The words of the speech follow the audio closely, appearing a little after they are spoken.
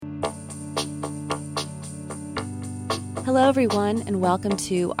Hello, everyone, and welcome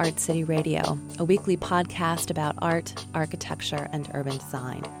to Art City Radio, a weekly podcast about art, architecture, and urban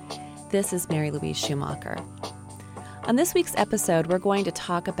design. This is Mary Louise Schumacher. On this week's episode, we're going to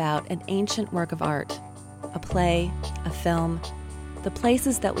talk about an ancient work of art, a play, a film, the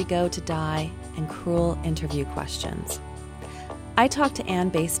places that we go to die, and cruel interview questions. I talked to Anne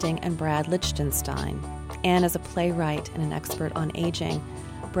Basting and Brad Lichtenstein. Anne is a playwright and an expert on aging.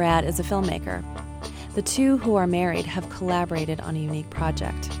 Brad is a filmmaker. The two, who are married, have collaborated on a unique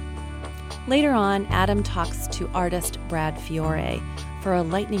project. Later on, Adam talks to artist Brad Fiore for a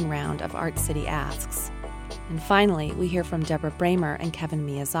lightning round of Art City Asks. And finally, we hear from Deborah Bramer and Kevin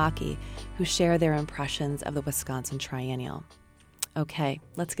Miyazaki, who share their impressions of the Wisconsin Triennial. Okay,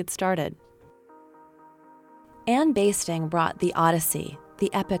 let's get started. Anne Basting brought The Odyssey,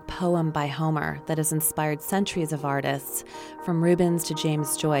 the epic poem by Homer that has inspired centuries of artists, from Rubens to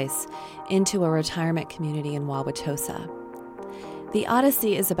James Joyce, into a retirement community in Wauwatosa. The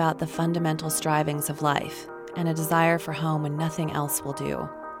Odyssey is about the fundamental strivings of life and a desire for home when nothing else will do.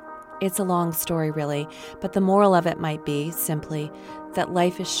 It's a long story, really, but the moral of it might be, simply, that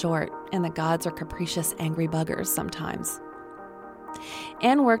life is short and the gods are capricious, angry buggers sometimes.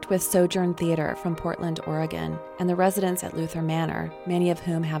 Anne worked with Sojourn Theater from Portland, Oregon, and the residents at Luther Manor, many of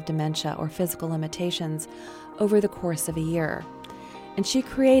whom have dementia or physical limitations, over the course of a year. And she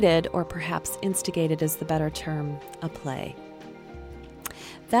created, or perhaps instigated is the better term, a play.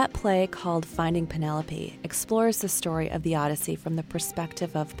 That play, called Finding Penelope, explores the story of the Odyssey from the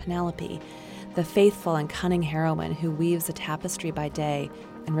perspective of Penelope, the faithful and cunning heroine who weaves a tapestry by day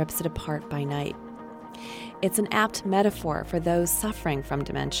and rips it apart by night. It's an apt metaphor for those suffering from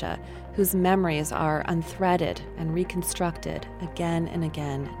dementia, whose memories are unthreaded and reconstructed again and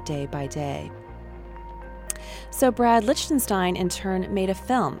again, day by day. So Brad Lichtenstein, in turn, made a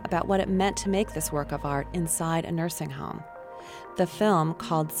film about what it meant to make this work of art inside a nursing home. The film,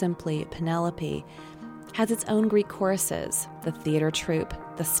 called simply Penelope, has its own Greek choruses, the theater troupe,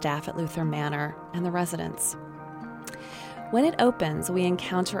 the staff at Luther Manor, and the residents. When it opens, we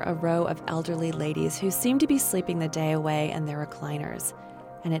encounter a row of elderly ladies who seem to be sleeping the day away in their recliners,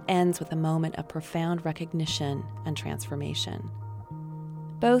 and it ends with a moment of profound recognition and transformation.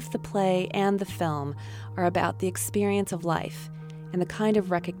 Both the play and the film are about the experience of life and the kind of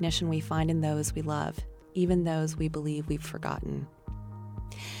recognition we find in those we love, even those we believe we've forgotten.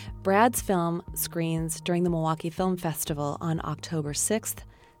 Brad's film screens during the Milwaukee Film Festival on October 6th,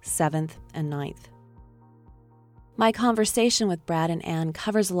 7th, and 9th. My conversation with Brad and Anne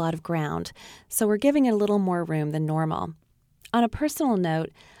covers a lot of ground, so we're giving it a little more room than normal. On a personal note,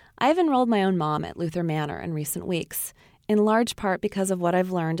 I've enrolled my own mom at Luther Manor in recent weeks, in large part because of what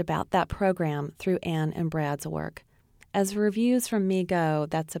I've learned about that program through Anne and Brad's work. As reviews from me go,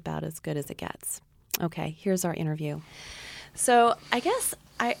 that's about as good as it gets. Okay, here's our interview. So I guess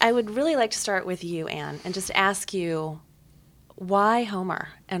I would really like to start with you, Anne, and just ask you, why Homer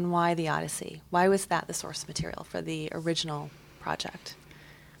and why the Odyssey? Why was that the source material for the original project?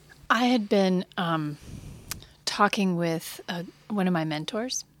 I had been talking with one of my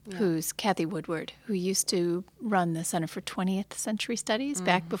mentors, who's Kathy Woodward, who used to run the Center for 20th Century Studies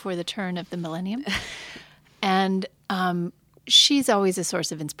back before the turn of the millennium. And she's always a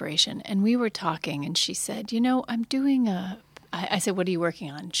source of inspiration. And we were talking, and she said, I'm doing I said, what are you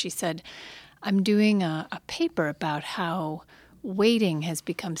working on? She said, I'm doing a paper about how waiting has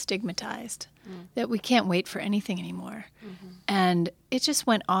become stigmatized, that we can't wait for anything anymore. And it just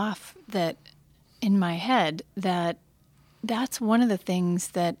went off that in my head that's one of the things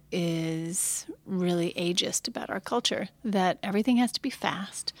that is really ageist about our culture, that everything has to be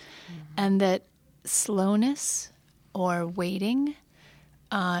fast, and that slowness or waiting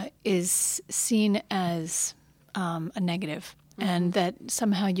is seen as a negative, and that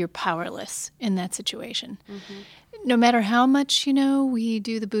somehow you're powerless in that situation. No matter how much, we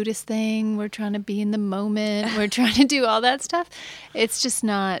do the Buddhist thing, we're trying to be in the moment, we're trying to do all that stuff, it's just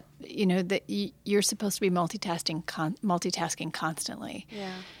not, that you're supposed to be multitasking constantly.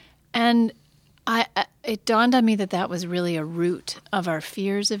 Yeah. And it dawned on me that was really a root of our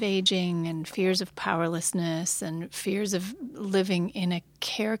fears of aging and fears of powerlessness and fears of living in a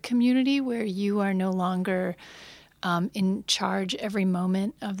care community where you are no longer in charge every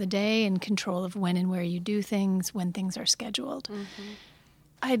moment of the day, in control of when and where you do things, when things are scheduled.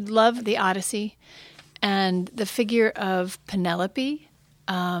 I love the Odyssey and the figure of Penelope,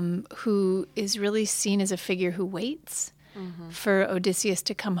 who is really seen as a figure who waits for Odysseus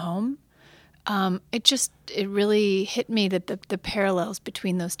to come home. It really hit me that the parallels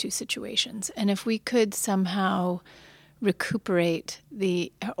between those two situations. And if we could somehow recuperate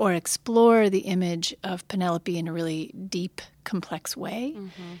or explore the image of Penelope in a really deep, complex way.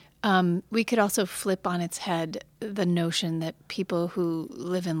 We could also flip on its head the notion that people who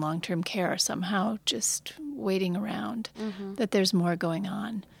live in long-term care are somehow just waiting around, that there's more going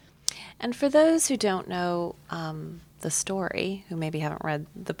on. And for those who don't know the story, who maybe haven't read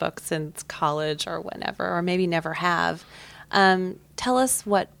the book since college or whenever, or maybe never have, tell us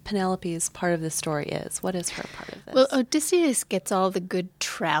what Penelope's part of the story is. What is her part of this? Well, Odysseus gets all the good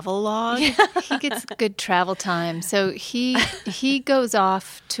travel log. He gets good travel time. So he goes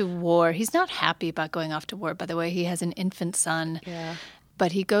off to war. He's not happy about going off to war, by the way. He has an infant son. Yeah.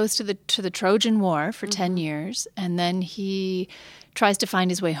 But he goes to the Trojan War for 10 years, and then he tries to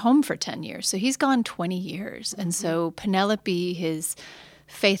find his way home for 10 years. So he's gone 20 years. And so Penelope, his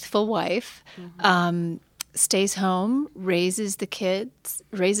faithful wife, stays home, raises the kids,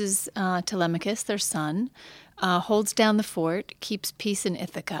 raises Telemachus, their son, holds down the fort, keeps peace in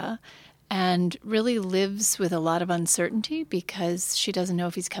Ithaca, and really lives with a lot of uncertainty because she doesn't know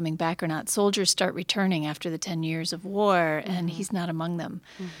if he's coming back or not. Soldiers start returning after the 10 years of war, and he's not among them.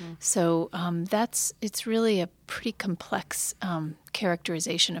 So it's really a pretty complex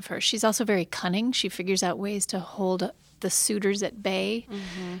characterization of her. She's also very cunning. She figures out ways to hold the suitors at bay.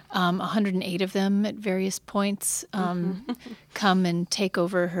 108 of them at various points come and take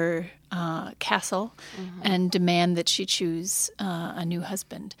over her castle and demand that she choose a new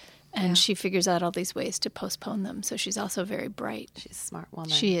husband. And she figures out all these ways to postpone them. So she's also very bright. She's a smart woman.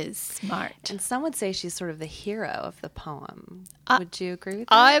 She is smart. And some would say she's sort of the hero of the poem. Would you agree with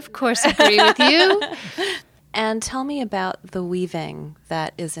that? I, of course, agree with you. And tell me about the weaving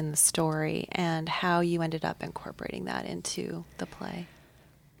that is in the story and how you ended up incorporating that into the play.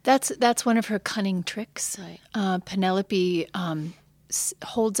 That's one of her cunning tricks. Right. Penelope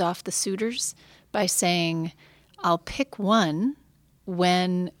holds off the suitors by saying, I'll pick one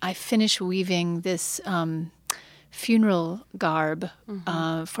when I finish weaving this funeral garb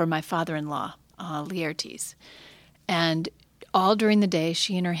for my father-in-law, Laertes. And all during the day,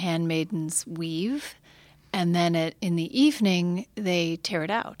 she and her handmaidens weave, and then in the evening, they tear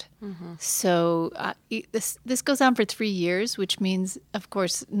it out. So this goes on for 3 years, which means, of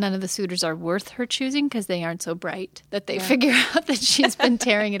course, none of the suitors are worth her choosing because they aren't so bright that they figure out that she's been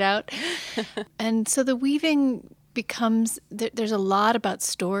tearing it out. And so the weaving becomes, there's a lot about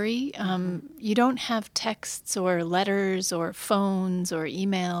story. You don't have texts or letters or phones or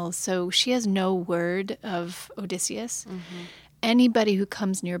emails, so she has no word of Odysseus. Anybody who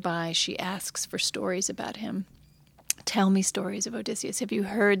comes nearby, she asks for stories about him. Tell me stories of Odysseus. Have you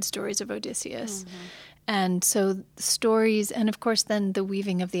heard stories of Odysseus? And so stories, and of course then the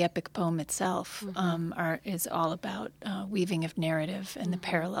weaving of the epic poem itself is all about weaving of narrative and the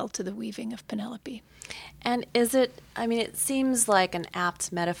parallel to the weaving of Penelope. And it seems like an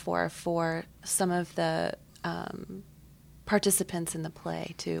apt metaphor for some of the participants in the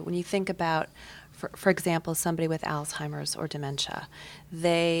play too. When you think about, for example, somebody with Alzheimer's or dementia,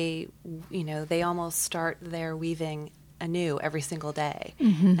 they almost start their weaving anew every single day,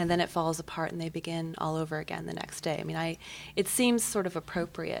 and then it falls apart and they begin all over again the next day. It seems sort of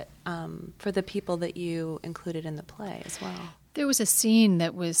appropriate for the people that you included in the play as well. There was a scene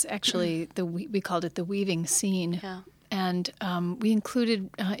that was actually we called it the weaving scene. Yeah. And we included,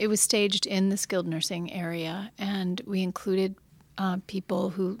 it was staged in the skilled nursing area, and we included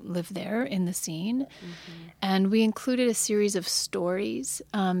people who live there in the scene. And we included a series of stories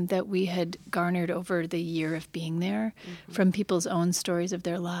that we had garnered over the year of being there from people's own stories of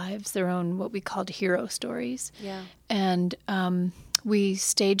their lives, their own what we called hero stories. Yeah. And we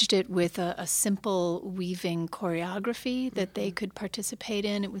staged it with a simple weaving choreography that they could participate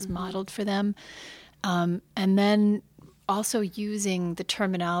in. It was modeled for them. And then also using the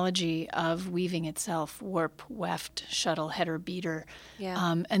terminology of weaving itself, warp, weft, shuttle, header, beater.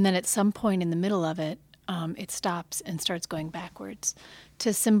 Yeah. And then at some point in the middle of it, it stops and starts going backwards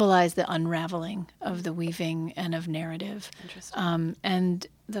to symbolize the unraveling of the weaving and of narrative. Interesting. And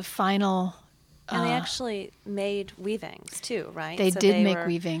the final... And they actually made weavings too, right? They did make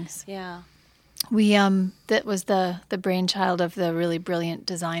weavings. Yeah. We that was the brainchild of the really brilliant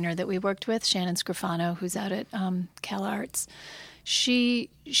designer that we worked with, Shannon Scrofano, who's out at Cal Arts. She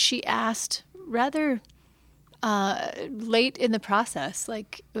asked rather late in the process,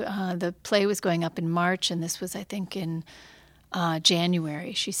 like the play was going up in March, and this was, I think, in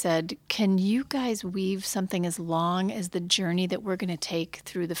January. She said, "Can you guys weave something as long as the journey that we're going to take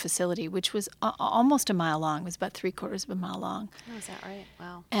through the facility," which was almost a mile long. It was about 3/4 of a mile long. Oh, is that right?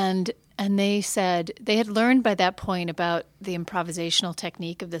 Wow. And they said they had learned by that point about the improvisational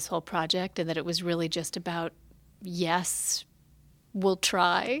technique of this whole project, and that it was really just about yes, we'll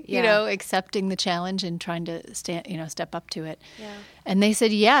try, accepting the challenge and trying to step up to it. Yeah. And they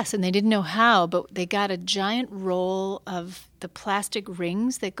said yes, and they didn't know how, but they got a giant roll of the plastic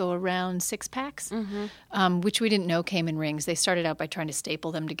rings that go around six-packs, which we didn't know came in rings. They started out by trying to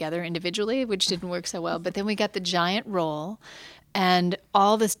staple them together individually, which didn't work so well. But then we got the giant roll and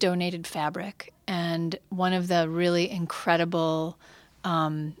all this donated fabric. And one of the really incredible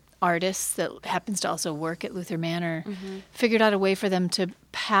artists that happens to also work at Luther Manor figured out a way for them to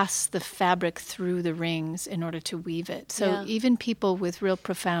pass the fabric through the rings in order to weave it. So even people with real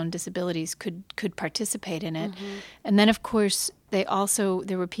profound disabilities could participate in it. And then, of course,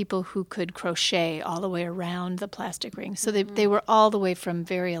 there were people who could crochet all the way around the plastic rings. So they were all the way from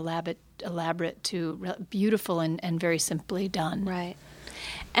very elaborate to beautiful and very simply done. Right.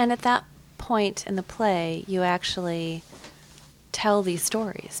 And at that point in the play, you actually tell these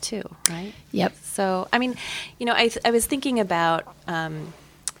stories too, right? Yep. So, I mean, I was thinking about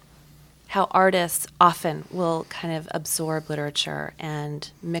how artists often will kind of absorb literature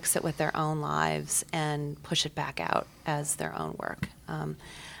and mix it with their own lives and push it back out as their own work.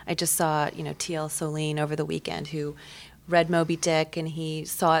 I just saw, T.L. Soline over the weekend, who read Moby Dick, and he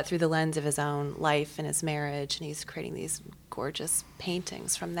saw it through the lens of his own life and his marriage, and he's creating these gorgeous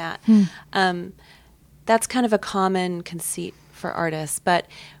paintings from that. That's kind of a common conceit for artists, but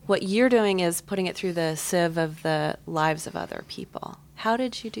what you're doing is putting it through the sieve of the lives of other people. How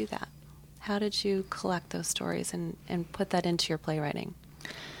did you do that? How did you collect those stories and put that into your playwriting?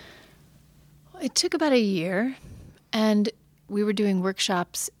 It took about a year, and we were doing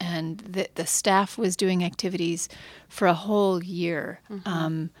workshops, and the staff was doing activities for a whole year,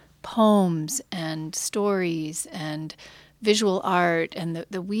 poems and stories and visual art and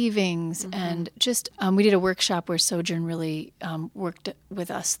the weavings, and just we did a workshop where Sojourn really worked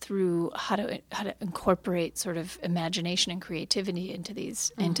with us through how to incorporate sort of imagination and creativity into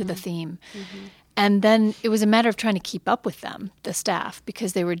the theme. And then it was a matter of trying to keep up with them, the staff,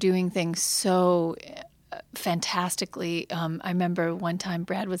 because they were doing things so fantastically. I remember one time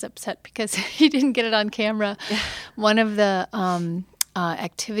Brad was upset because he didn't get it on camera. One of the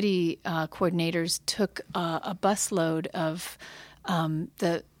activity coordinators took a busload of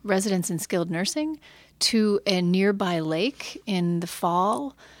the residents in skilled nursing to a nearby lake in the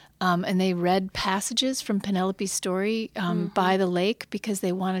fall, and they read passages from Penelope's story by the lake because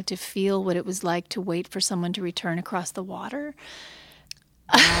they wanted to feel what it was like to wait for someone to return across the water.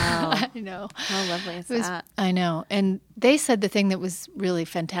 Wow. I know. How lovely is that? I know. And they said the thing that was really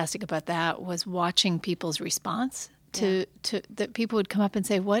fantastic about that was watching people's response to that people would come up and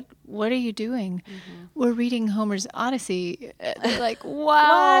say, what are you doing? We're reading Homer's Odyssey. They're like,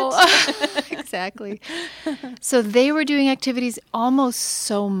 wow. Exactly. So they were doing activities almost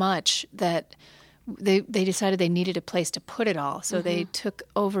so much that they decided they needed a place to put it all. So they took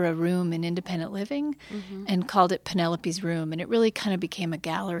over a room in independent living and called it Penelope's Room. And it really kind of became a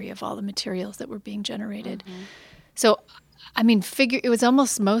gallery of all the materials that were being generated. So, I mean, it was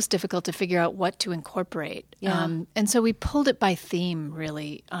almost most difficult to figure out what to incorporate. And so we pulled it by theme,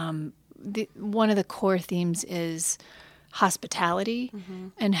 really. One of the core themes is hospitality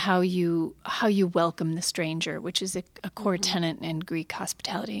and how you welcome the stranger, which is a core tenet in Greek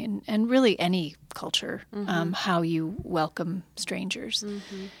hospitality and really any culture, how you welcome strangers.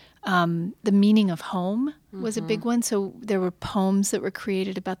 The meaning of home was a big one. So there were poems that were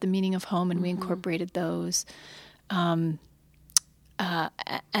created about the meaning of home, and we incorporated those.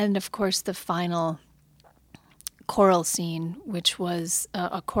 And of course, the final choral scene, which was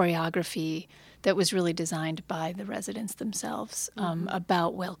a choreography that was really designed by the residents themselves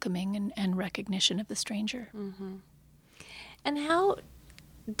about welcoming and recognition of the stranger. And how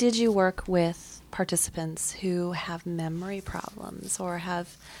did you work with participants who have memory problems or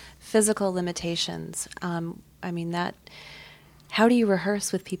have physical limitations? How do you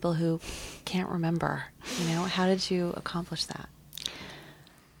rehearse with people who can't remember? How did you accomplish that?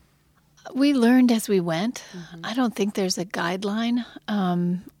 We learned as we went. I don't think there's a guideline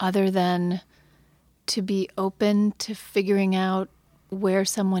other than to be open to figuring out where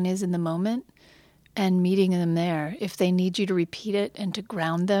someone is in the moment and meeting them there. If they need you to repeat it and to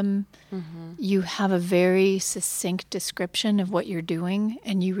ground them, you have a very succinct description of what you're doing,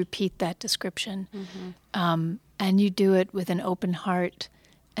 and you repeat that description. And you do it with an open heart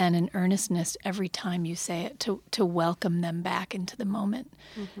and an earnestness every time you say it to welcome them back into the moment.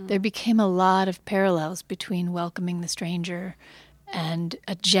 There became a lot of parallels between welcoming the stranger and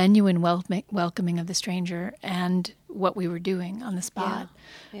a genuine welcoming of the stranger and what we were doing on the spot.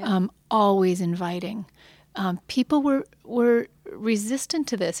 Always inviting. People were resistant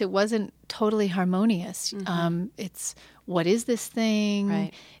to this. It wasn't totally harmonious. It's, what is this thing?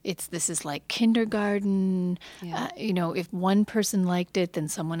 Right. This is like kindergarten. Yeah. If one person liked it, then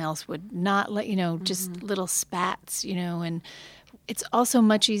someone else would not like, just little spats, and it's also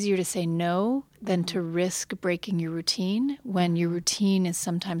much easier to say no than to risk breaking your routine, when your routine is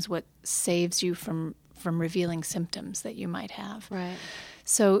sometimes what saves you from revealing symptoms that you might have. Right.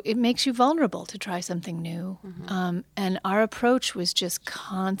 So it makes you vulnerable to try something new. And our approach was just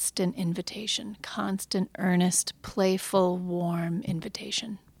constant invitation, constant, earnest, playful, warm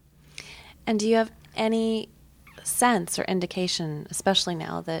invitation. And do you have any sense or indication, especially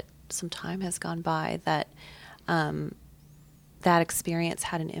now that some time has gone by, that that experience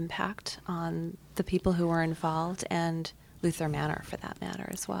had an impact on the people who were involved and Luther Manor, for that matter,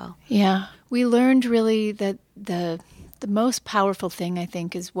 as well? Yeah. We learned really that the most powerful thing, I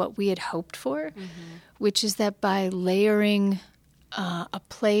think, is what we had hoped for, which is that by layering a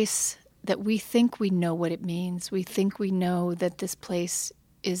place that we think we know what it means, we think we know that this place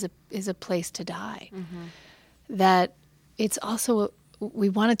is a place to die, that it's also we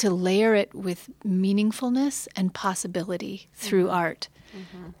wanted to layer it with meaningfulness and possibility through art,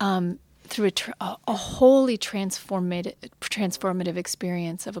 through a wholly transformative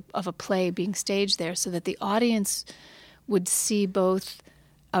experience of a play being staged there, so that the audience would see both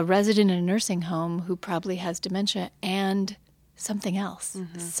a resident in a nursing home who probably has dementia and something else,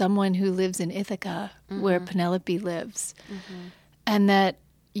 someone who lives in Ithaca where Penelope lives, and that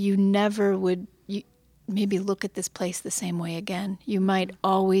you never would maybe look at this place the same way again. You might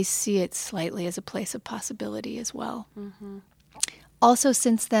always see it slightly as a place of possibility as well. Also,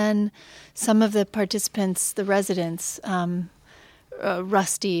 since then, some of the participants, the residents,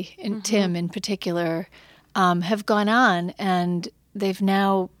 Rusty and Tim in particular, have gone on, and they've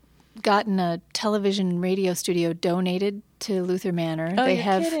now gotten a television and radio studio donated to Luther Manor. Oh, they you're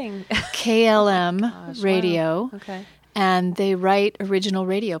have kidding. KLM Gosh, radio. wow. Okay. And they write original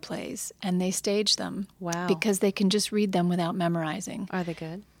radio plays, and they stage them. Wow. Because they can just read them without memorizing. Are they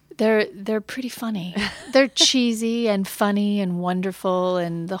good? They're pretty funny. They're cheesy and funny and wonderful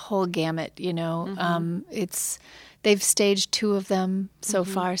and the whole gamut, They've staged 2 of them so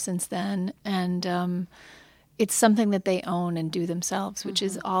far since then, and it's something that they own and do themselves, which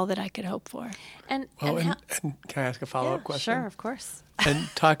is all that I could hope for. And can I ask a follow-up question? Sure, of course. And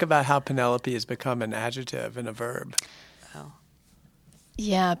talk about how Penelope has become an adjective and a verb. Oh.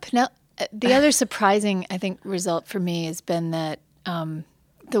 Yeah, the other surprising, I think, result for me has been that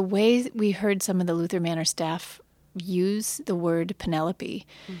the way we heard some of the Luther Manor staff use the word Penelope,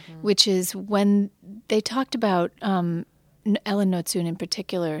 which is when they talked about, Ellen Notsun in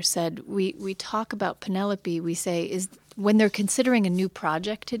particular said, we talk about Penelope, we say, when they're considering a new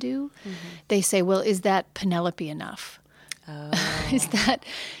project to do, they say, well, is that Penelope enough? Oh. is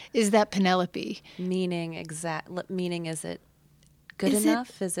that Penelope? Meaning, is it good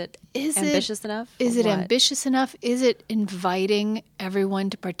enough? Is it ambitious enough? Is it ambitious enough? Is it inviting everyone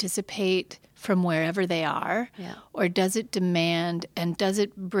to participate from wherever they are? Yeah. Or does it demand, and does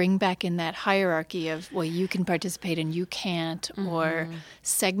it bring back in that hierarchy of, well, you can participate and you can't, or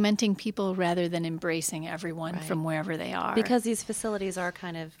segmenting people rather than embracing everyone from wherever they are? Because these facilities are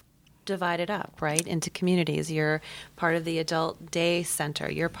kind of divided up, right, into communities. You're part of the adult day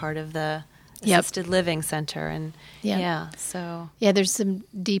center. You're part of the assisted living center, and so there's some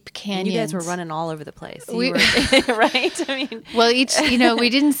deep canyons. And you guys were running all over the place. Right? I mean, well, we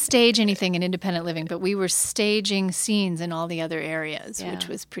didn't stage anything in independent living, but we were staging scenes in all the other areas, which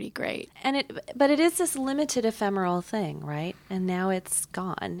was pretty great. But it is this limited, ephemeral thing, right? And now it's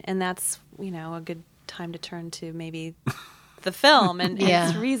gone, and that's a good time to turn to maybe the film and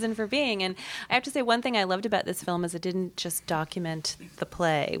its reason for being. And I have to say, one thing I loved about this film is it didn't just document the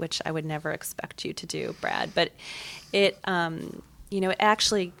play, which I would never expect you to do, Brad, but it it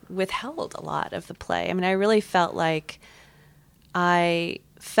actually withheld a lot of the play. I mean, I really felt like I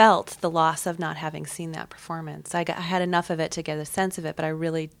felt the loss of not having seen that performance. I had enough of it to get a sense of it, but I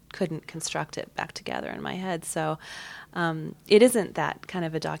really couldn't construct it back together in my head. So it isn't that kind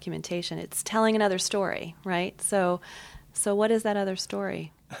of a documentation. It's telling another story, right? So what is that other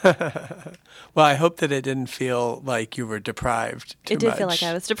story? Well, I hope that it didn't feel like you were deprived too much. It did feel like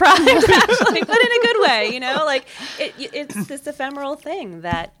I was deprived, actually, but in a good way, Like, it's this ephemeral thing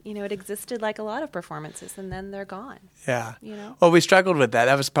that, it existed like a lot of performances, and then they're gone. Yeah. Well, we struggled with that.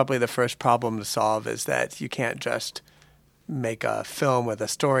 That was probably the first problem to solve, is that you can't just make a film with a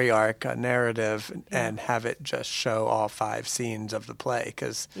story arc, a narrative, and have it just show all 5 scenes of the play,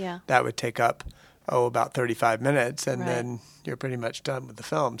 because that would take up about 35 minutes, and then you're pretty much done with the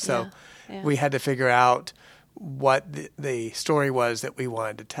film. So we had to figure out what the story was that we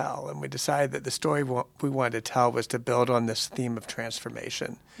wanted to tell. And we decided that the story we wanted to tell was to build on this theme of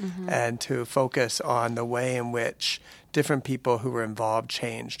transformation and to focus on the way in which different people who were involved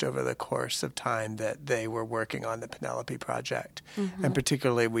changed over the course of time that they were working on the Penelope Project. And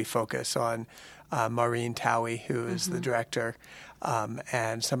particularly we focus on Maureen Towie, who is the director,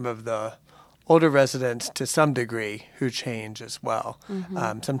 and some of the older residents to some degree who change as well.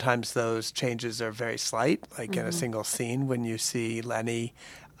 Sometimes those changes are very slight, like in a single scene when you see Lenny,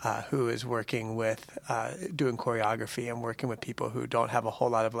 who is working with, doing choreography and working with people who don't have a whole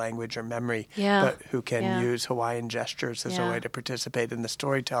lot of language or memory, but who can use Hawaiian gestures as a way to participate in the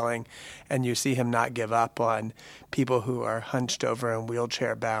storytelling. And you see him not give up on people who are hunched over and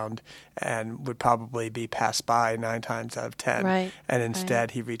wheelchair bound and would probably be passed by 9 times out of 10. And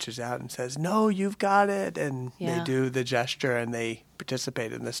instead he reaches out and says, "No, you've got it." And they do the gesture and they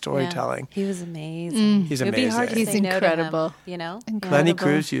participate in the storytelling. He was amazing. He's It'd amazing. be hard to He's say no to him, incredible. you know? Lenny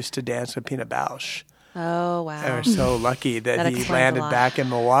Cruz used to dance with Pina Bausch. Oh, wow. And we're so lucky that he explains a landed lot. back in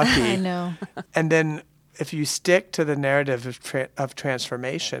Milwaukee. I know. And then if you stick to the narrative of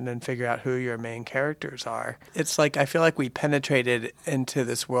transformation and figure out who your main characters are, it's like I feel like we penetrated into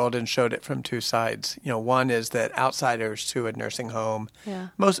this world and showed it from 2 sides. You know, one is that outsiders to a nursing home.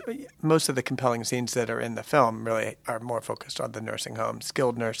 Most of the compelling scenes that are in the film really are more focused on the nursing home,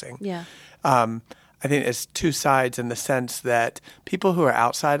 skilled nursing. I think it's 2 sides in the sense that people who are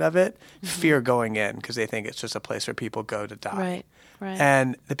outside of it fear going in because they think it's just a place where people go to die.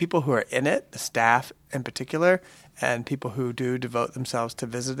 And the people who are in it, the staff in particular, and people who do devote themselves to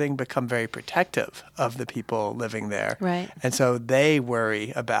visiting become very protective of the people living there. And so they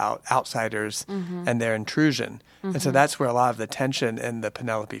worry about outsiders and their intrusion. And so that's where a lot of the tension in the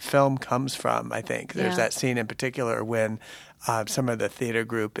Penelope film comes from, I think. There's that scene in particular when some of the theater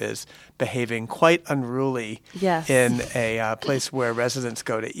group is behaving quite unruly in a place where residents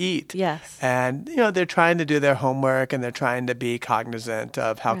go to eat. And, you know, they're trying to do their homework and they're trying to be cognizant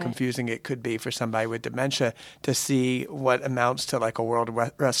of how confusing it could be for somebody with dementia to see what amounts to like a World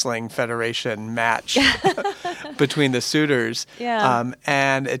Wrestling Federation match between the suitors.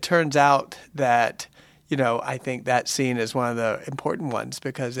 And it turns out that, you know, I think that scene is one of the important ones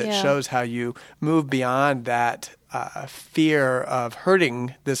because it shows how you move beyond that fear of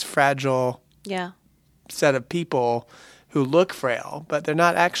hurting this fragile set of people who look frail, but they're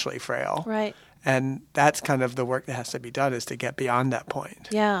not actually frail. And that's kind of the work that has to be done is to get beyond that point.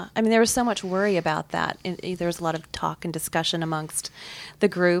 I mean, there was so much worry about that. There was a lot of talk and discussion amongst the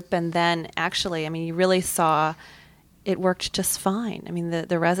group. And then actually, I mean, you really saw it worked just fine. I mean,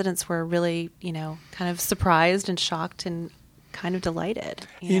 the residents were really, you know, kind of surprised and shocked and kind of delighted.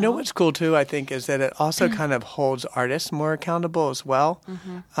 You know what's cool, too, I think, is that it also kind of holds artists more accountable as well.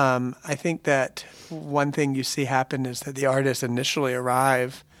 I think that one thing you see happen is that the artists initially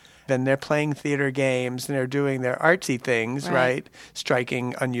arrive and they're playing theater games and they're doing their artsy things, right?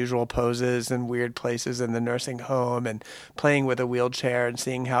 Striking unusual poses in weird places in the nursing home and playing with a wheelchair and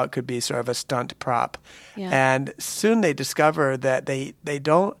seeing how it could be sort of a stunt prop. And soon they discover that they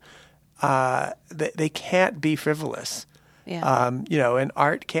don't, they can't be frivolous. You know, and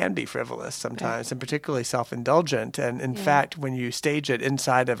art can be frivolous sometimes and particularly self-indulgent. And in fact, when you stage it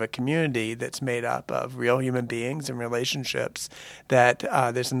inside of a community that's made up of real human beings and relationships, that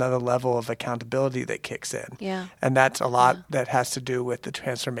there's another level of accountability that kicks in. And that's a lot that has to do with the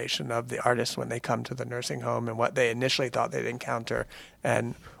transformation of the artists when they come to the nursing home and what they initially thought they'd encounter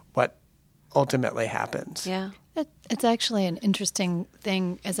and what ultimately happens. It's actually an interesting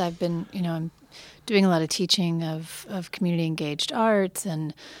thing as I've been, you know, I'm doing a lot of teaching of community engaged arts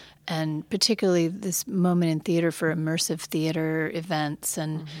and particularly this moment in theater for immersive theater events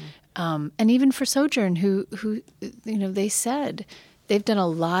and even for Sojourn who you know, they said they've done a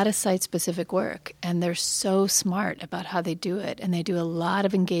lot of site specific work and they're so smart about how they do it and they do a lot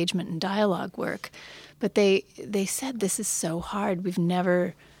of engagement and dialogue work, but they said this is so hard. We've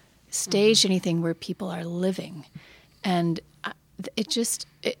never staged anything where people are living, and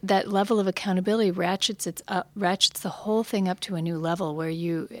that level of accountability ratchets the whole thing up to a new level where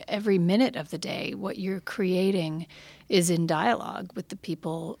you every minute of the day what you're creating is in dialogue with the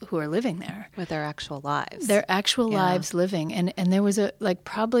people who are living there, with their actual lives, lives living. And there was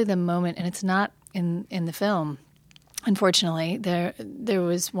probably the moment, and it's not in the film, unfortunately. There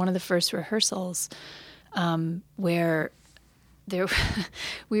was one of the first rehearsals where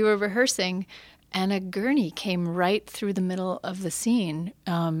we were rehearsing. And a gurney came right through the middle of the scene,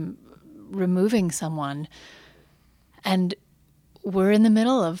 removing someone. And we're in the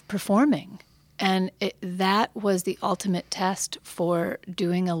middle of performing. And that was the ultimate test for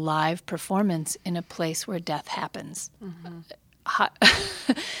doing a live performance in a place where death happens.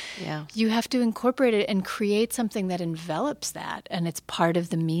 Yeah. You have to incorporate it and create something that envelops that, and it's part of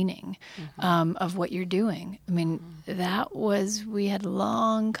the meaning of what you're doing. I mean, we had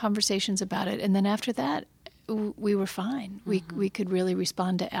long conversations about it, and then after that, we were fine. We could really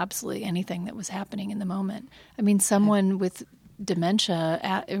respond to absolutely anything that was happening in the moment. I mean, someone with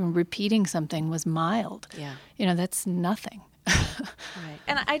dementia repeating something was mild. Yeah. That's nothing. Right.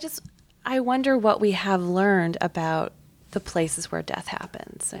 And I wonder what we have learned about the places where death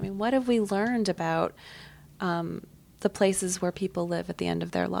happens. I mean, what have we learned about the places where people live at the end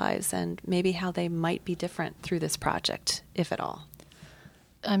of their lives, and maybe how they might be different through this project, if at all?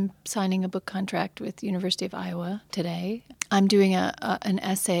 I'm signing a book contract with the University of Iowa today. I'm doing an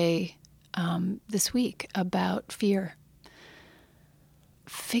essay this week about fear.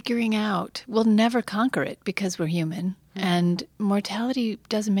 Figuring out, we'll never conquer it because we're human, and mortality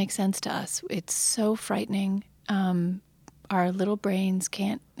doesn't make sense to us. It's so frightening. Our little brains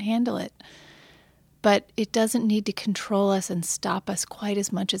can't handle it. But it doesn't need to control us and stop us quite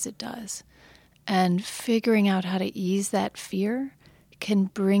as much as it does. And figuring out how to ease that fear can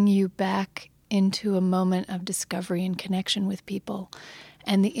bring you back into a moment of discovery and connection with people.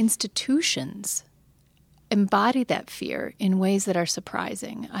 And the institutions embody that fear in ways that are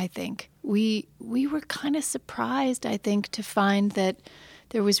surprising, I think. We were kind of surprised, I think, to find that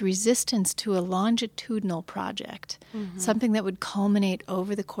there was resistance to a longitudinal project, something that would culminate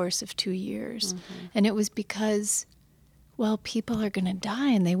over the course of 2 years. And it was because, well, people are going to die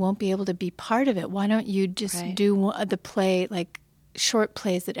and they won't be able to be part of it. Why don't you just do the play, like short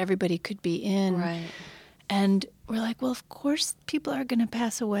plays that everybody could be in? Right. And we're like, well, of course people are going to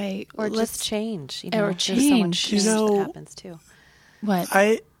pass away. Or just change. Or change. That happens too. What?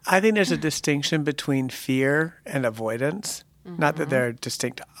 I think there's a distinction between fear and avoidance. Not that they're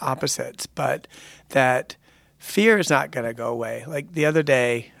distinct opposites, but that fear is not going to go away. Like the other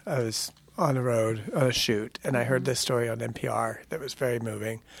day, I was on the road on a shoot, and I heard this story on NPR that was very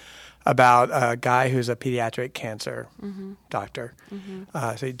moving about a guy who's a pediatric cancer doctor.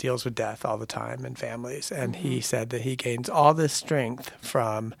 So he deals with death all the time and families. And he said that he gains all this strength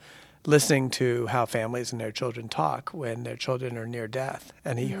from listening to how families and their children talk when their children are near death.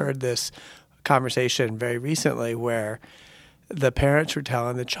 And he heard this conversation very recently where the parents were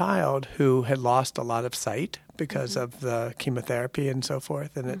telling the child, who had lost a lot of sight because of the chemotherapy and so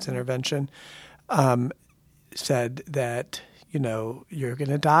forth and its intervention, said that, you're going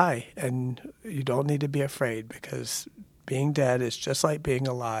to die and you don't need to be afraid because being dead is just like being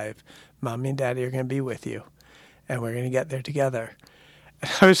alive. Mommy and Daddy are going to be with you and we're going to get there together. And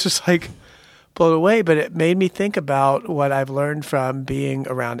I was just like blown away, but it made me think about what I've learned from being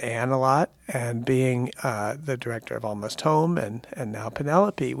around Anne a lot and being the director of Almost Home and now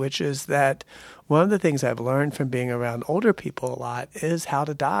Penelope, which is that one of the things I've learned from being around older people a lot is how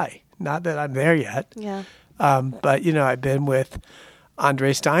to die. Not that I'm there yet. Yeah. But, I've been with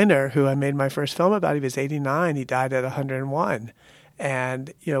Andre Steiner, who I made my first film about. He was 89. He died at 101.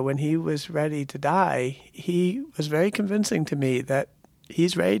 And, when he was ready to die, he was very convincing to me that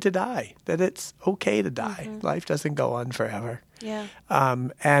he's ready to die, that it's okay to die. Life doesn't go on forever. Yeah.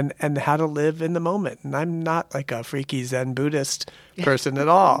 And how to live in the moment. And I'm not like a freaky Zen Buddhist person at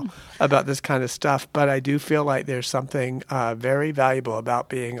all about this kind of stuff, but I do feel like there's something very valuable about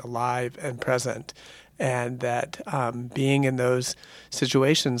being alive and present. And that being in those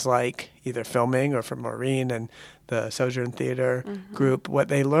situations, like either filming or for Maureen and the Sojourn Theater group, what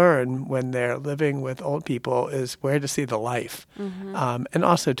they learn when they're living with old people is where to see the life and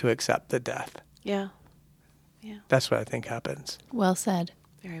also to accept the death. Yeah. That's what I think happens. Well said.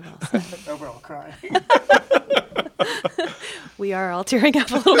 Very well said. We're all crying. We are all tearing up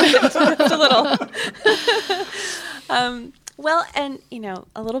a little bit. Just a little. Well, and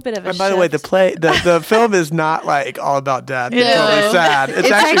a little bit of a And by the way, the film is not like all about death. It's really sad. It's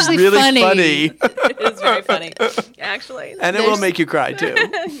actually really funny. It is very funny, actually. And it will make you cry too.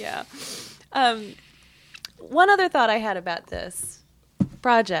 Yeah. One other thought I had about this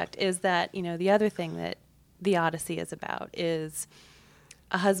project is that, the other thing that the Odyssey is about is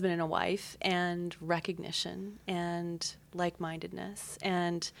a husband and a wife and recognition and like-mindedness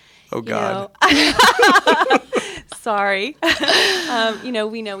and sorry.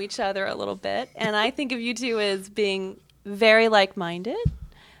 We know each other a little bit, and I think of you two as being very like-minded,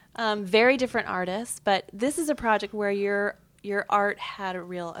 very different artists, but this is a project where your art had a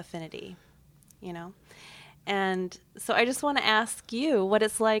real affinity, And so I just want to ask you what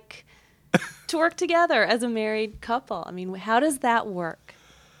it's like to work together as a married couple. I mean, how does that work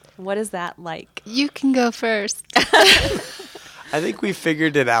What is that like? You can go first. I think we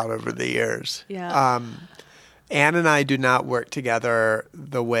figured it out over the years. Yeah. Anne and I do not work together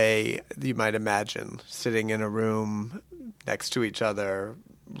the way you might imagine, sitting in a room next to each other,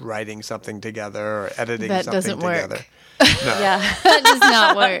 writing something together or editing That something doesn't work. together. No. Yeah. That does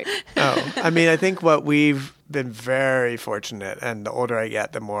not work. No. I mean, I think what we've been very fortunate, and the older I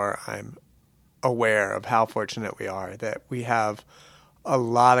get, the more I'm aware of how fortunate we are, that we have a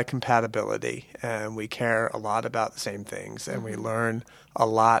lot of compatibility and we care a lot about the same things and we learn a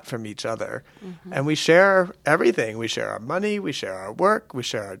lot from each other. And we share everything. We share our money, we share our work, we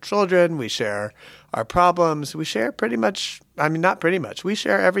share our children, we share our problems. We share pretty much, I mean, not pretty much, we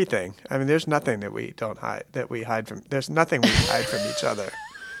share everything. I mean, there's nothing that we don't hide, that we hide from, there's nothing we hide from each other.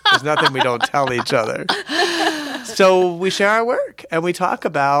 There's nothing we don't tell each other. So we share our work and we talk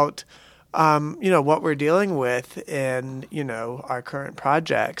about what we're dealing with in, our current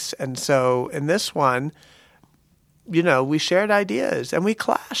projects. And so in this one, we shared ideas and we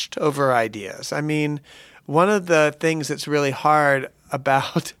clashed over ideas. I mean, one of the things that's really hard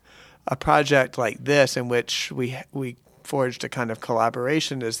about a project like this in which we forged a kind of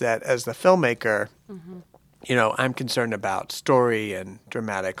collaboration is that as the filmmaker, I'm concerned about story and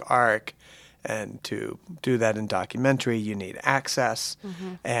dramatic arc. And to do that in documentary, you need access,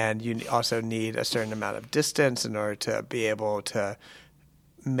 and you also need a certain amount of distance in order to be able to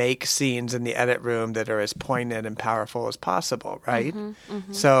make scenes in the edit room that are as poignant and powerful as possible, right?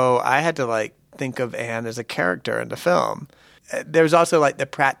 So I had to think of Anne as a character in the film. There's also the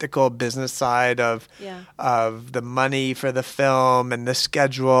practical business side of the money for the film and the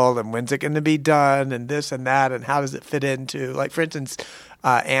schedule and when's it going to be done and this and that and how does it fit into, for instance,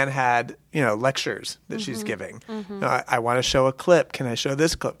 Anne had, lectures that she's giving. I want to show a clip. Can I show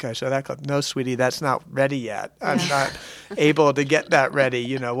this clip? Can I show that clip? No, sweetie, that's not ready yet. I'm not able to get that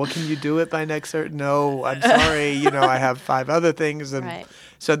ready. Well, can you do it by next? No, I'm sorry. I have 5 other things. And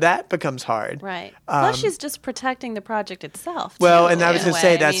so that becomes hard. Right. Plus, she's just protecting the project itself. Well, too, and I was going to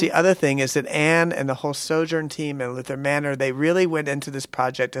say, that's the the other thing is that Anne and the whole Sojourn team and Luther Manor, they really went into this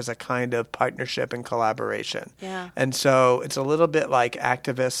project as a kind of partnership and collaboration. Yeah. And so it's a little bit like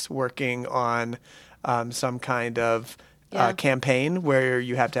activists working on some kind of campaign where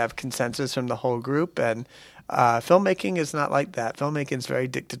you have to have consensus from the whole group. And filmmaking is not like that. Filmmaking is very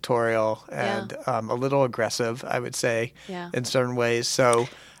dictatorial and a little aggressive, I would say, in certain ways. So,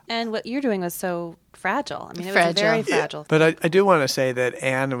 and what you're doing was so fragile. I mean, it Fragile. was very fragile. But I do want to say that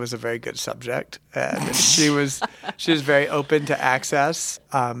Anne was a very good subject, and she was very open to access.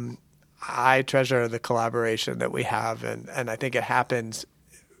 I treasure the collaboration that we have, and I think it happens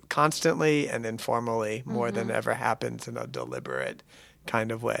constantly and informally more than ever happens in a deliberate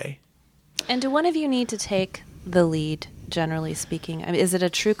kind of way. And do one of you need to take the lead, generally speaking? I mean, is it a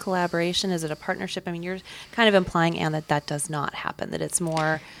true collaboration? Is it a partnership? I mean, you're kind of implying, Anne, that does not happen, that it's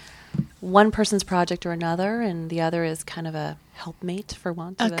more one person's project or another, and the other is kind of a helpmate, for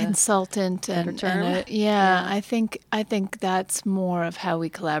want of a consultant better term. I think that's more of how we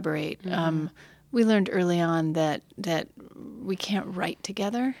collaborate. We learned early on that we can't write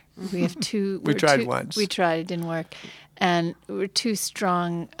together. We have two. We tried once. We tried. It didn't work, and we're too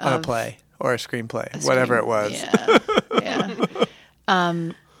strong on a play or a screenplay, whatever it was.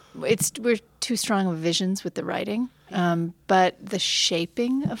 We're too strong of visions with the writing, but the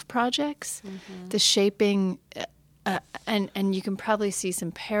shaping of projects, the shaping. And you can probably see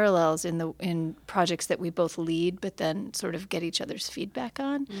some parallels in projects that we both lead, but then sort of get each other's feedback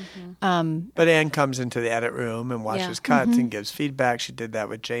on. But Anne comes into the edit room and watches cuts and gives feedback. She did that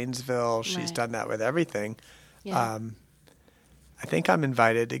with Janesville. She's done that with everything. Yeah. I think I'm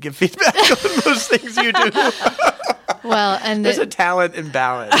invited to give feedback on most things you do. Well, and there's a talent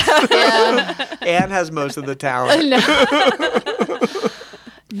imbalance. Anne has most of the talent.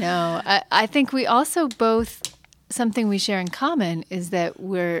 No, I think we also both. Something we share in common is that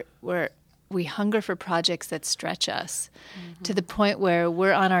we hunger for projects that stretch us to the point where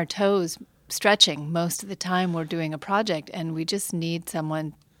we're on our toes stretching most of the time we're doing a project, and we just need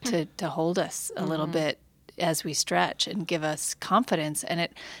someone to hold us a little bit as we stretch and give us confidence. And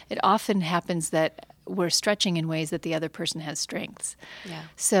it often happens that we're stretching in ways that the other person has strengths. Yeah.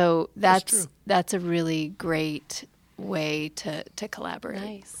 So that's a really great way to collaborate.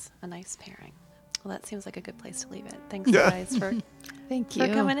 Nice. A nice pairing. Well, that seems like a good place to leave it. Thanks, guys, for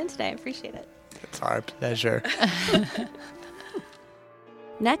coming in today. I appreciate it. It's our pleasure.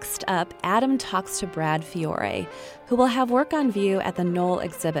 Next up, Adam talks to Brad Fiore, who will have work on view at the Knoll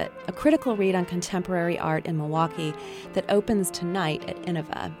Exhibit, a critical read on contemporary art in Milwaukee that opens tonight at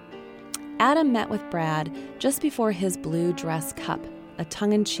Innova. Adam met with Brad just before his Blue Dress Cup, a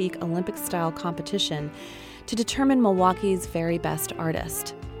tongue-in-cheek Olympic-style competition to determine Milwaukee's very best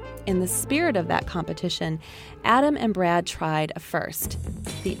artist. In the spirit of that competition, Adam and Brad tried a first,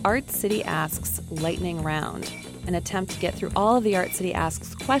 the Art City Asks Lightning Round, an attempt to get through all of the Art City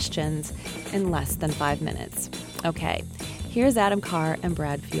Asks questions in less than 5 minutes. Okay, here's Adam Carr and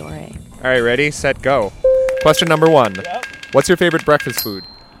Brad Fiore. All right, ready, set, go. Question number 1. Yep. What's your favorite breakfast food?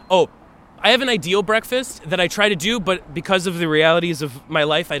 Oh, I have an ideal breakfast that I try to do, but because of the realities of my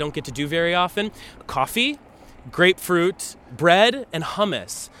life, I don't get to do very often. Coffee, grapefruit, bread, and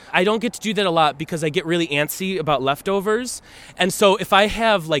hummus. I don't get to do that a lot because I get really antsy about leftovers. And so if I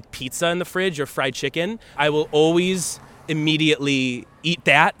have like pizza in the fridge or fried chicken, I will always immediately eat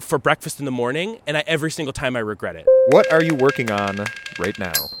that for breakfast in the morning, and every single time I regret it. What are you working on right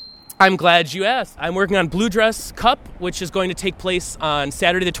now? I'm glad you asked. I'm working on Blue Dress Cup, which is going to take place on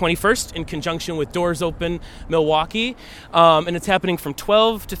Saturday the 21st in conjunction with Doors Open Milwaukee. And it's happening from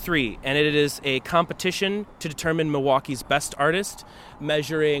 12 to 3. And it is a competition to determine Milwaukee's best artist,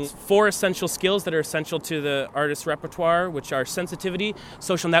 measuring 4 essential skills that are essential to the artist's repertoire, which are sensitivity,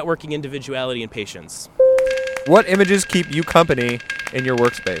 social networking, individuality, and patience. What images keep you company in your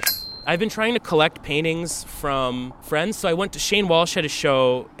workspace? I've been trying to collect paintings from friends. So I went to Shane Walsh had a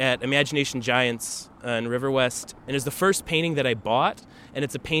show at Imagination Giants in River West, and it's the first painting that I bought, and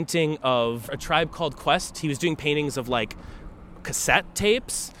it's a painting of A Tribe Called Quest. He was doing paintings of like cassette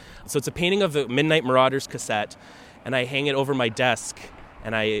tapes. So it's a painting of the Midnight Marauders cassette, and I hang it over my desk,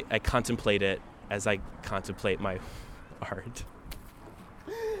 and I contemplate it as I contemplate my art.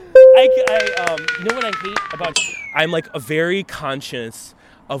 You know what I hate about? I'm like a very conscious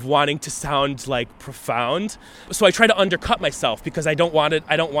of wanting to sound like profound, so I try to undercut myself because I don't want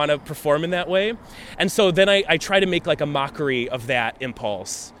to perform in that way, and so then I try to make like a mockery of that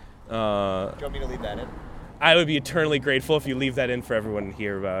impulse. Do you want me to leave that in? I would be eternally grateful if you leave that in for everyone to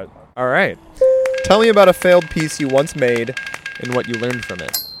hear about. All right. Tell me about a failed piece you once made and what you learned from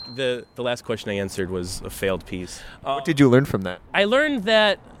it. The last question I answered was a failed piece. What did you learn from that? I learned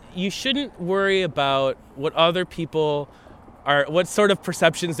that you shouldn't worry about what other people are, what sort of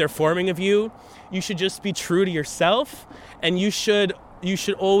perceptions they're forming of you. You should just be true to yourself, and you should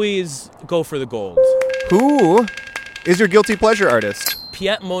always go for the gold. Who is your guilty pleasure artist?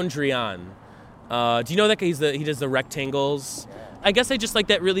 Piet Mondrian. Do you know that guy? He does the rectangles. I guess I just like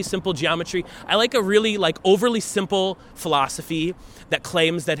that really simple geometry. I like a really like overly simple philosophy that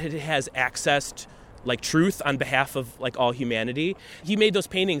claims that it has accessed like truth on behalf of like all humanity. He made those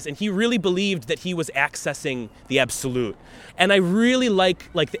paintings and he really believed that he was accessing the absolute. And I really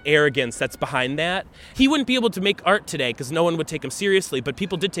like the arrogance that's behind that. He wouldn't be able to make art today because no one would take him seriously, but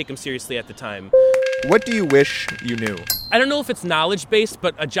people did take him seriously at the time. What do you wish you knew? I don't know if it's knowledge-based,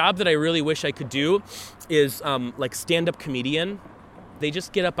 but a job that I really wish I could do is like stand-up comedian. They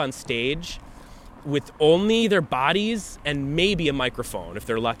just get up on stage with only their bodies and maybe a microphone if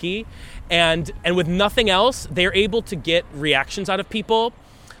they're lucky, and with nothing else, they're able to get reactions out of people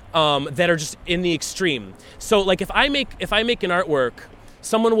that are just in the extreme. So like if I make an artwork,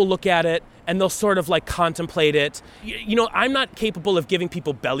 someone will look at it and they'll sort of like contemplate it. You know, I'm not capable of giving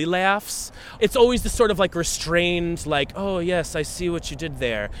people belly laughs. It's always this sort of like restrained, like, oh yes, I see what you did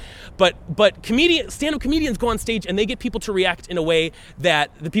there. But stand-up comedians go on stage and they get people to react in a way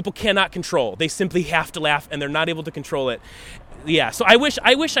that the people cannot control. They simply have to laugh and they're not able to control it. Yeah, so I wish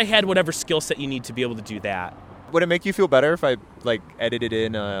I had whatever skill set you need to be able to do that. Would it make you feel better if I like edited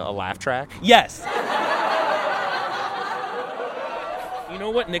in a laugh track? Yes. You know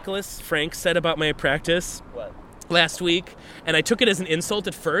what Nicholas Frank said about my practice? What? Last week, and I took it as an insult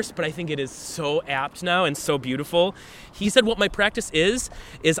at first, but I think it is so apt now and so beautiful. He said what my practice is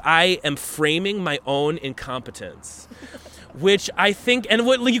I am framing my own incompetence, which I think, and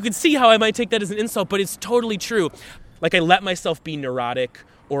what you can see how I might take that as an insult, but it's totally true. Like I let myself be neurotic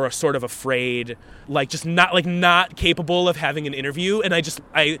or sort of afraid, like just not capable of having an interview, and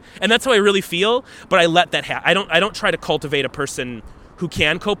and that's how I really feel. But I let that happen. I don't try to cultivate a person who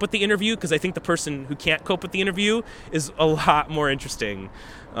can cope with the interview, because I think the person who can't cope with the interview is a lot more interesting.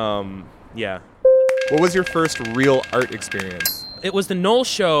 Yeah. What was your first real art experience? It was the Knoll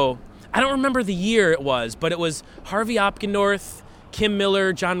show. I don't remember the year it was, but it was Harvey Opgennorth, Kim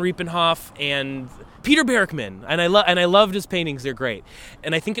Miller, John Riepenhoff, and Peter Berkman. And I loved his paintings. They're great.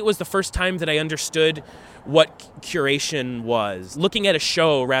 And I think it was the first time that I understood what curation was, looking at a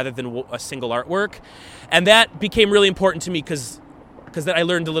show rather than a single artwork. And that became really important to me because then I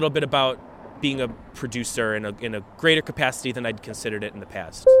learned a little bit about being a producer in a greater capacity than I'd considered it in the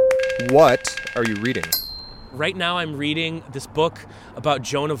past. What are you reading? Right now I'm reading this book about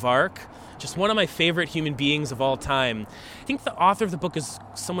Joan of Arc. just one of my favorite human beings of all time. I think the author of the book is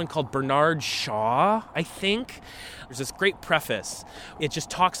someone called Bernard Shaw, I think. There's this great preface. It just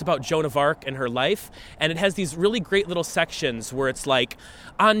talks about Joan of Arc and her life, and it has these really great little sections where it's like,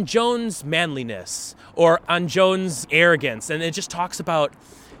 on Joan's manliness, or on Joan's arrogance, and it just talks about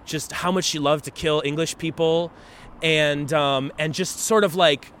just how much she loved to kill English people, and just sort of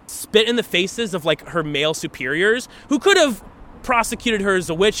like spit in the faces of like her male superiors who could have prosecuted her as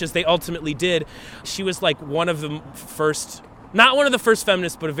a witch, as they ultimately did. She was like one of the first, not one of the first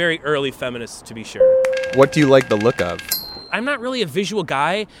feminists, but a very early feminist, to be sure. What do you like the look of? I'm not really a visual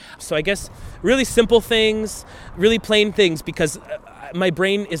guy, so I guess really simple things, really plain things, because my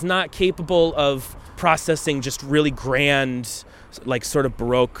brain is not capable of processing just really grand, like sort of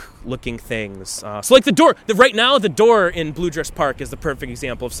Baroque looking things. So like the door, right now the door in Blue Dress Park is the perfect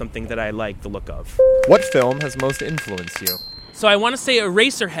example of something that I like the look of. What film has most influenced you? So I want to say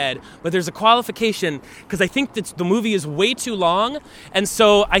Eraserhead, but there's a qualification because I think that the movie is way too long. And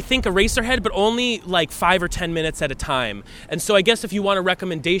so I think Eraserhead, but only like 5 or 10 minutes at a time. And so I guess if you want a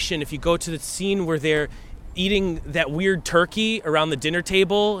recommendation, if you go to the scene where they're eating that weird turkey around the dinner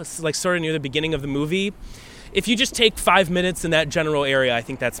table, it's like sort of near the beginning of the movie. If you just take 5 minutes in that general area, I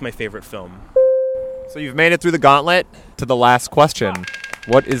think that's my favorite film. So you've made it through the gauntlet to the last question.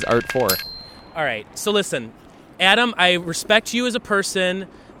 What is art for? All right, so listen. Adam, I respect you as a person.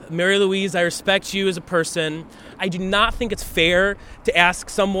 Mary Louise, I respect you as a person. I do not think it's fair to ask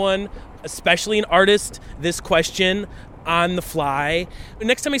someone, especially an artist, this question on the fly.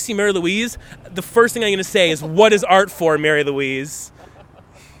 Next time I see Mary Louise, the first thing I'm going to say is, what is art for, Mary Louise?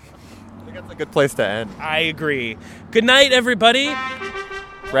 I think that's a good place to end. I agree. Good night, everybody.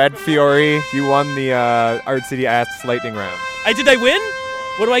 Brad Fiore, you won the Art City Asks Lightning Round. Did I win?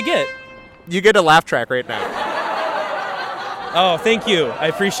 What do I get? You get a laugh track right now. Oh, thank you. I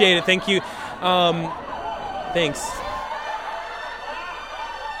appreciate it. Thank you. Thanks.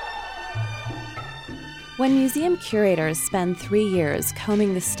 When museum curators spend 3 years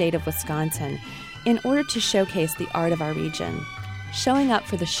combing the state of Wisconsin in order to showcase the art of our region, showing up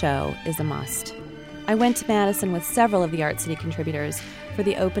for the show is a must. I went to Madison with several of the Art City contributors for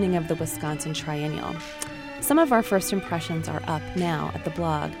the opening of the Wisconsin Triennial. Some of our first impressions are up now at the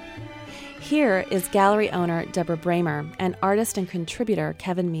blog. Here is gallery owner Deborah Bramer and artist and contributor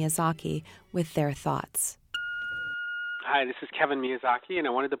Kevin Miyazaki with their thoughts. Hi, this is Kevin Miyazaki, and I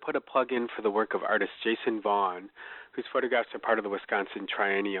wanted to put a plug in for the work of artist Jason Vaughn, whose photographs are part of the Wisconsin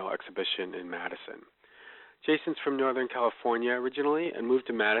Triennial exhibition in Madison. Jason's from Northern California originally and moved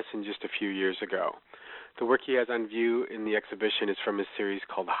to Madison just a few years ago. The work he has on view in the exhibition is from his series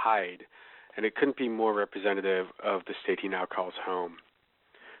called Hide, and it couldn't be more representative of the state he now calls home.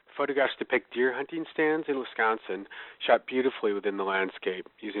 Photographs depict deer hunting stands in Wisconsin, shot beautifully within the landscape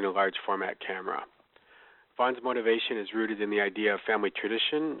using a large format camera. Vaughn's motivation is rooted in the idea of family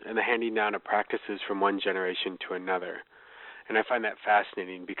tradition and the handing down of practices from one generation to another. And I find that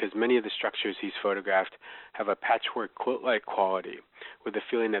fascinating because many of the structures he's photographed have a patchwork quilt-like quality, with the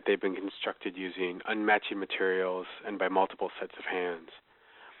feeling that they've been constructed using unmatching materials and by multiple sets of hands.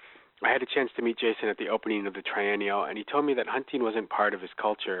 I had a chance to meet Jason at the opening of the Triennial, and he told me that hunting wasn't part of his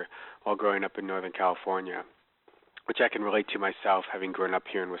culture while growing up in Northern California, which I can relate to myself, having grown up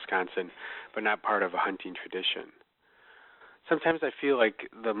here in Wisconsin, but not part of a hunting tradition. Sometimes I feel like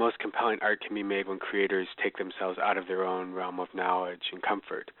the most compelling art can be made when creators take themselves out of their own realm of knowledge and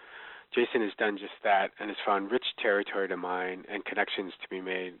comfort. Jason has done just that and has found rich territory to mine and connections to be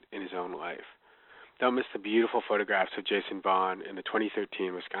made in his own life. Don't miss the beautiful photographs of Jason Vaughn in the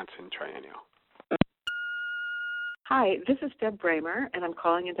 2013 Wisconsin Triennial. Hi, this is Deb Bramer, and I'm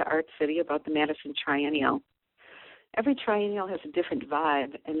calling into Art City about the Madison Triennial. Every triennial has a different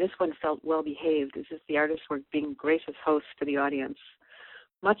vibe, and this one felt well-behaved, as if the artists were being gracious hosts to the audience.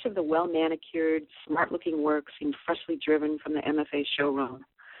 Much of the well-manicured, smart-looking work seemed freshly driven from the MFA showroom.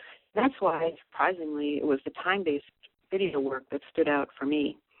 That's why, surprisingly, it was the time-based video work that stood out for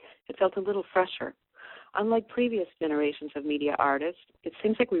me. It felt a little fresher. Unlike previous generations of media artists, it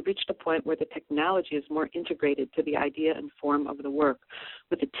seems like we've reached a point where the technology is more integrated to the idea and form of the work,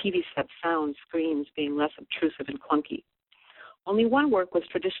 with the TV set sound screens being less obtrusive and clunky. Only one work was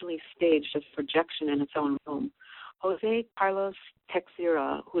traditionally staged as projection in its own room. Jose Carlos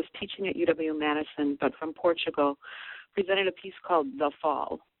Teixeira, who was teaching at UW-Madison but from Portugal, presented a piece called The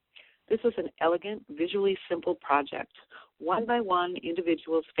Fall. This was an elegant, visually simple project. One by one,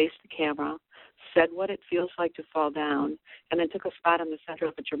 individuals faced the camera, said what it feels like to fall down, and then took a spot in the center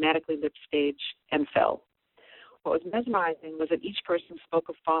of a dramatically lit stage and fell. What was mesmerizing was that each person spoke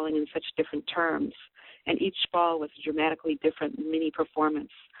of falling in such different terms, and each fall was a dramatically different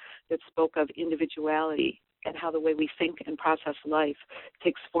mini-performance. that spoke of individuality and how the way we think and process life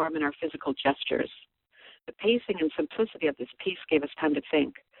takes form in our physical gestures. The pacing and simplicity of this piece gave us time to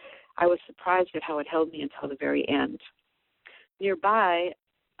think. I was surprised at how it held me until the very end. Nearby,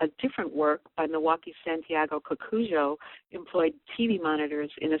 a different work by Milwaukee's Santiago Cocujo employed TV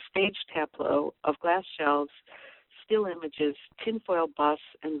monitors in a stage tableau of glass shelves, still images, tinfoil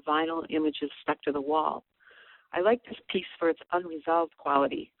busts, and vinyl images stuck to the wall. I like this piece for its unresolved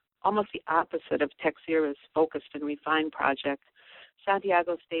quality, almost the opposite of Texeira's focused and refined project.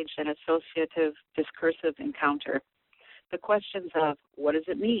 Santiago staged an associative, discursive encounter. The questions of what does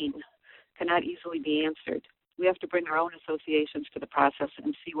it mean cannot easily be answered. We have to bring our own associations to the process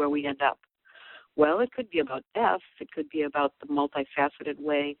and see where we end up. Well, it could be about death. It could be about the multifaceted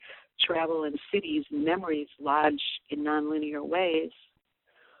way travel in cities and memories lodge in nonlinear ways.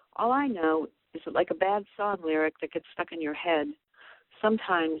 All I know is that like a bad song lyric that gets stuck in your head,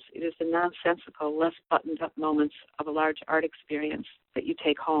 sometimes it is the nonsensical, less buttoned-up moments of a large art experience that you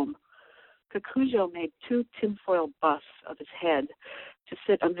take home. Cocujo made 2 tinfoil busts of his head to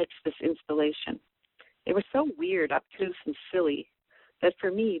sit amidst this installation. They were so weird, obtuse, and silly that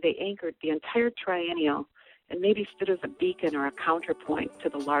for me they anchored the entire triennial and maybe stood as a beacon or a counterpoint to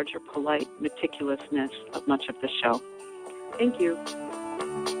the larger, polite meticulousness of much of the show. Thank you.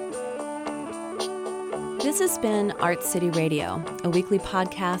 This has been Art City Radio, a weekly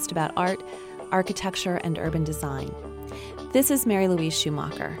podcast about art, architecture, and urban design. This is Mary Louise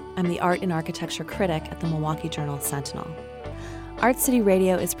Schumacher. I'm the art and architecture critic at the Milwaukee Journal-Sentinel. Art City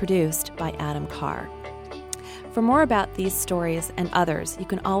Radio is produced by Adam Carr. For more about these stories and others, you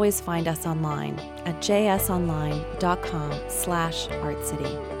can always find us online at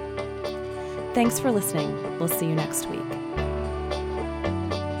jsonline.com/artcity. Thanks for listening. We'll see you next week.